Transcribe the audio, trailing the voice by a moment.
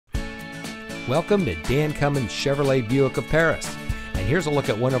Welcome to Dan Cummins Chevrolet Buick of Paris. And here's a look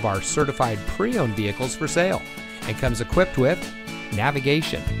at one of our certified pre-owned vehicles for sale. It comes equipped with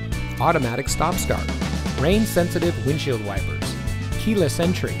navigation, automatic stop start, rain-sensitive windshield wipers, keyless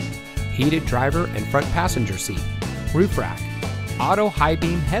entry, heated driver and front passenger seat, roof rack, auto high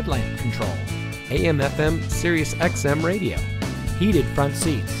beam headlamp control, AM/FM Sirius XM radio, heated front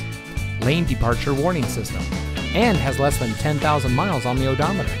seats, lane departure warning system, and has less than 10,000 miles on the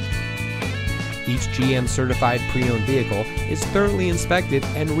odometer. Each GM certified pre-owned vehicle is thoroughly inspected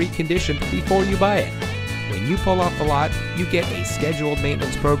and reconditioned before you buy it. When you pull off the lot, you get a scheduled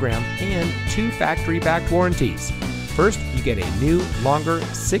maintenance program and 2 factory-backed warranties. First, you get a new, longer,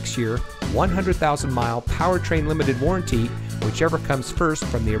 6-year, 100,000-mile powertrain limited warranty, whichever comes first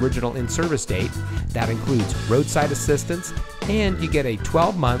from the original in-service date. That includes roadside assistance, and you get a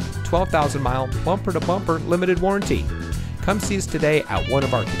 12-month, 12,000-mile bumper-to-bumper limited warranty. Come see us today at one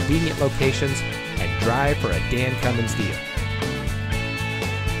of our convenient locations and drive for a Dan Cummins deal.